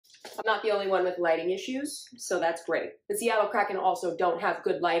I'm not the only one with lighting issues, so that's great. The Seattle Kraken also don't have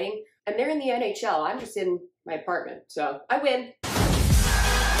good lighting, and they're in the NHL. I'm just in my apartment, so I win.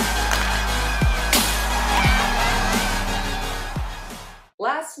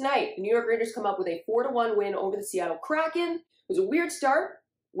 Last night, the New York Rangers come up with a 4-1 win over the Seattle Kraken. It was a weird start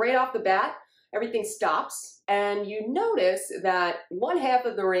right off the bat. Everything stops, and you notice that one half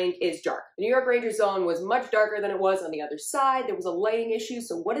of the rink is dark. The New York Rangers zone was much darker than it was on the other side. There was a lighting issue,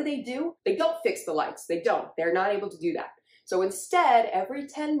 so what do? They don't fix the lights. They don't. They're not able to do that. So instead, every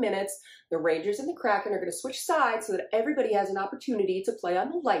 10 minutes, the Rangers and the Kraken are going to switch sides so that everybody has an opportunity to play on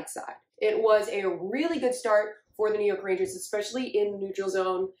the light side. It was a really good start for the New York Rangers, especially in the neutral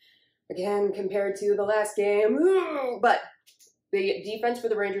zone. Again, compared to the last game, but the defense for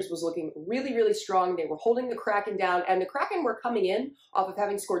the Rangers was looking really, really strong. They were holding the Kraken down, and the Kraken were coming in off of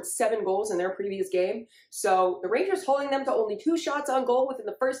having scored 7 goals in their previous game. So the Rangers holding them to only 2 shots on goal within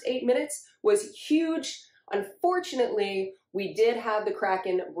the first 8 minutes was huge. Unfortunately, we did have the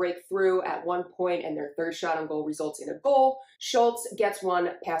Kraken break through at one point, and their third shot on goal results in a goal. Schultz gets one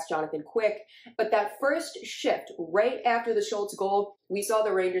past Jonathan Quick, but that first shift right after the Schultz goal, we saw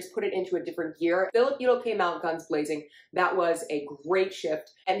the Rangers put it into a different gear. Filip Chytil came out guns blazing. That was a great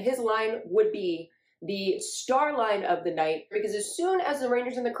shift, and his line would be the star line of the night, because as soon as the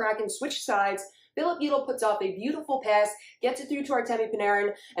Rangers and the Kraken switch sides, Filip Chytil puts off a beautiful pass, gets it through to Artemi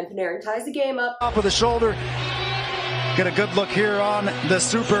Panarin, and Panarin ties the game up. Top of the shoulder. Get a good look here on the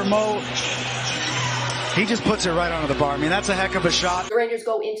Super Mo. He just puts it right onto the bar. I mean, that's a heck of a shot. The Rangers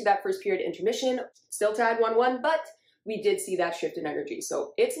go into that first period intermission, still tied 1-1, but we did see that shift in energy.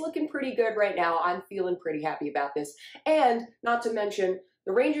 So it's looking pretty good right now. I'm feeling pretty happy about this. And not to mention,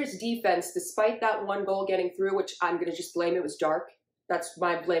 the Rangers defense, despite that one goal getting through, which I'm going to just blame it was dark. That's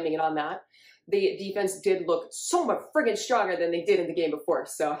my blaming it on that. The defense did look so much friggin' stronger than they did in the game before.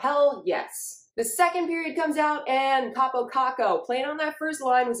 So hell yes. The second period comes out, and Kaapo Kakko, playing on that first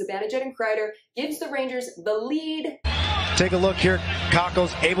line with Zibanejad and Kreider, gives the Rangers the lead. Take a look here.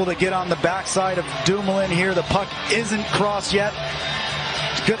 Kakko's able to get on the backside of Dumoulin here. The puck isn't crossed yet.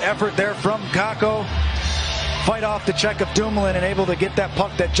 Good effort there from Kakko. Fight off the check of Dumoulin and able to get that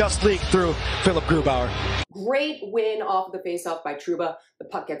puck that just leaked through Philipp Grubauer. Great win off of the faceoff by Trouba. The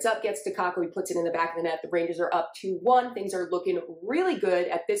puck gets up, gets to Kakko, he puts it in the back of the net. The Rangers are up 2-1. Things are looking really good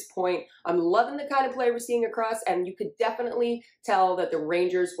at this point. I'm loving the kind of play we're seeing across, and you could definitely tell that the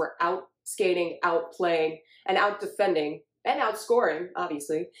Rangers were out skating, out playing, and out defending, and outscoring,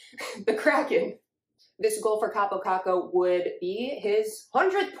 obviously, the Kraken. This goal for Kaapo Kakko would be his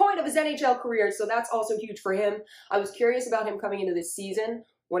 100th point of his NHL career, so that's also huge for him. I was curious about him coming into this season,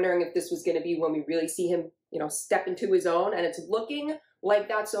 wondering if this was going to be when we really see him, step into his own, and it's looking like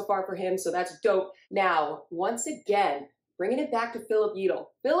that so far for him, so that's dope. Now, once again, bringing it back to Filip Chytil.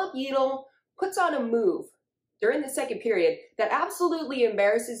 Filip Chytil puts on a move during the second period that absolutely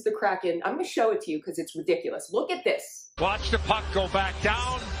embarrasses the Kraken. I'm going to show it to you because it's ridiculous. Look at this. Watch the puck go back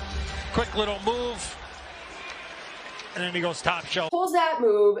down. Quick little move. And then he goes top shelf. Pulls that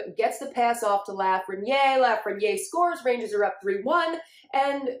move, gets the pass off to Lafreniere. Lafreniere scores. Rangers are up 3-1.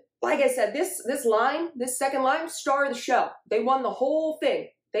 And like I said, this second line, star of the show. They won the whole thing.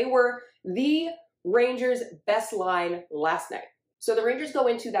 They were the Rangers' best line last night. So the Rangers go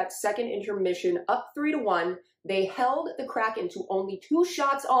into that second intermission up 3-1. They held the Kraken to only 2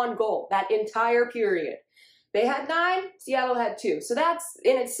 shots on goal that entire period. They had 9, Seattle had 2. So that's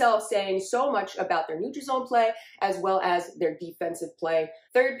in itself saying so much about their neutral zone play as well as their defensive play.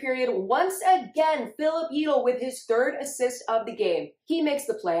 Third period, once again, Filip Chytil with his 3rd assist of the game. He makes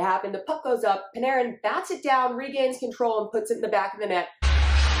the play happen. The puck goes up. Panarin bats it down, regains control, and puts it in the back of the net.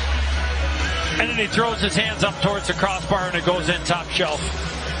 And then he throws his hands up towards the crossbar and it goes in top shelf.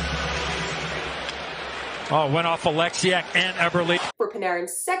 Oh, went off Alexiak and Eberle. For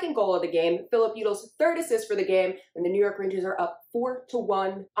Panarin's 2nd goal of the game, Filip Chytil's 3rd assist for the game, and the New York Rangers are up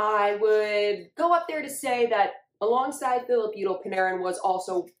 4-1. I would go up there to say that alongside Filip Chytil, Panarin was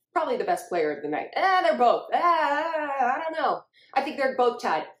also probably the best player of the night. They're both. I don't know. I think they're both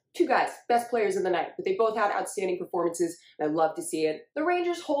tied. 2 guys, best players of the night, but they both had outstanding performances, and I love to see it. The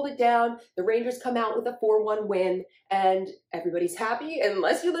Rangers hold it down. The Rangers come out with a 4-1 win, and everybody's happy,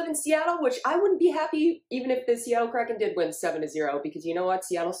 unless you live in Seattle, which I wouldn't be happy even if the Seattle Kraken did win 7-0, because you know what?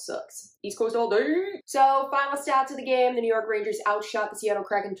 Seattle sucks. East Coast all day. So, final stats of the game, the New York Rangers outshot the Seattle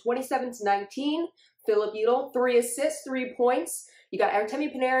Kraken 27-19. Filip Chytil, 3 assists, 3 points. You got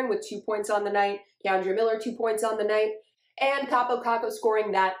Artemi Panarin with 2 points on the night. K'Andre Miller, 2 points on the night. And Capo Caco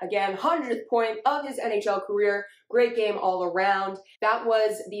scoring that, again, 100th point of his NHL career. Great game all around. That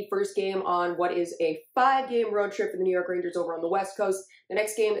was the first game on what is a 5-game road trip for the New York Rangers over on the West Coast. The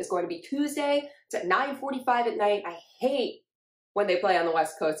next game is going to be Tuesday. It's at 9:45 at night. I hate when they play on the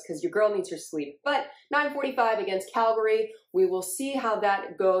West Coast because your girl needs her sleep. But 9:45 against Calgary. We will see how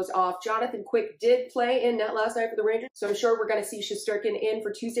that goes off. Jonathan Quick did play in net last night for the Rangers, so I'm sure we're going to see Shesterkin in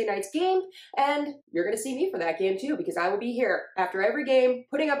for Tuesday night's game, and you're going to see me for that game too, because I will be here after every game,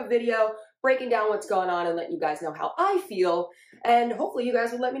 putting up a video, breaking down what's going on, and letting you guys know how I feel, and hopefully you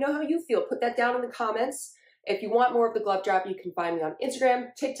guys will let me know how you feel. Put that down in the comments. If you want more of The Glove Drop, you can find me on Instagram,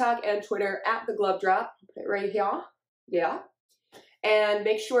 TikTok, and Twitter at The Glove Drop. Put it right here. Yeah. And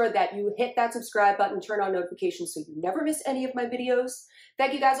make sure that you hit that subscribe button, turn on notifications so you never miss any of my videos.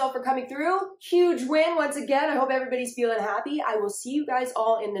 Thank you guys all for coming through. Huge win once again. I hope everybody's feeling happy. I will see you guys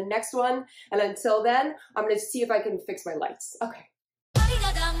all in the next one. And until then, I'm going to see if I can fix my lights. Okay.